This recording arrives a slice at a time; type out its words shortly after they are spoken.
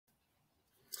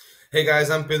Hey guys,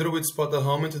 I'm Pedro with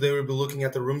Spotahome, and today we'll be looking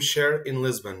at the room share in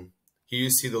Lisbon. Here you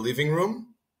see the living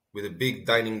room with a big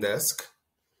dining desk,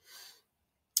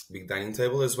 big dining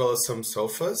table, as well as some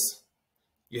sofas.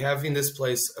 You have in this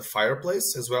place a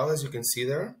fireplace as well, as you can see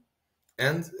there,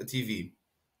 and a TV.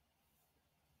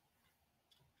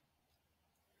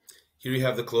 Here you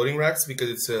have the clothing racks because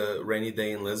it's a rainy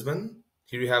day in Lisbon.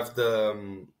 Here you have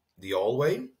the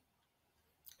hallway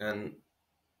and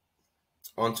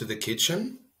onto the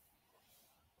kitchen.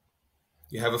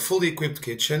 You have a fully equipped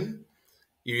kitchen.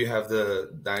 Here you have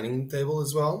the dining table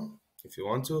as well, if you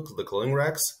want to, the clothing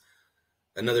racks,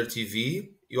 another TV.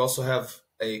 You also have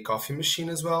a coffee machine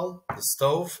as well, the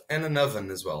stove, and an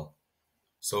oven as well.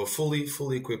 So a fully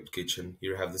equipped kitchen.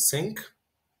 Here you have the sink.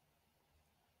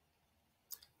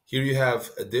 Here you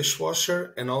have a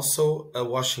dishwasher and also a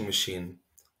washing machine,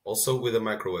 also with a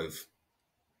microwave.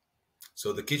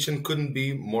 So the kitchen couldn't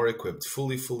be more equipped,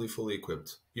 fully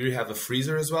equipped. Here you have a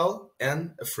freezer as well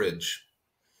and a fridge.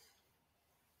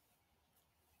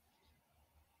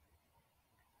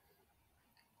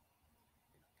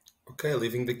 Okay,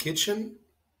 leaving the kitchen,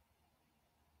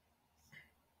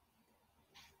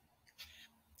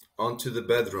 onto the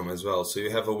bedroom as well. So you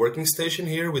have a working station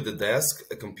here with a desk,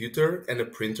 a computer, and a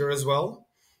printer as well.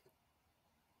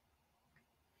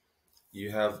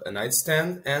 You have a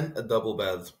nightstand and a double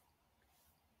bed.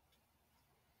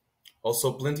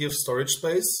 Also plenty of storage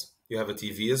space. You have a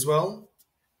TV as well,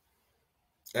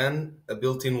 and a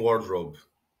built-in wardrobe.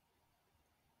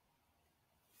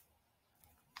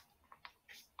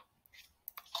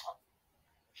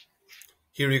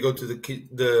 Here you go to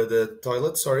the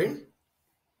toilet, sorry.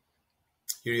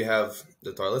 Here you have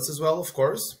the toilets as well, of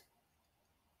course.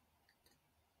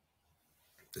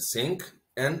 The sink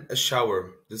and a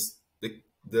shower.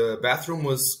 The bathroom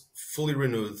was fully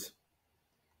renewed,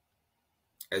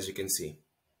 as you can see.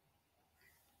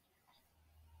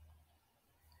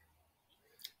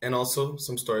 And also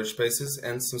some storage spaces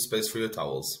and some space for your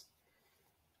towels.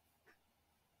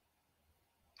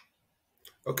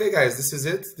 Okay guys, this is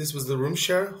it. This was the room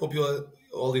share. Hope you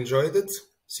all enjoyed it.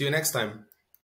 See you next time.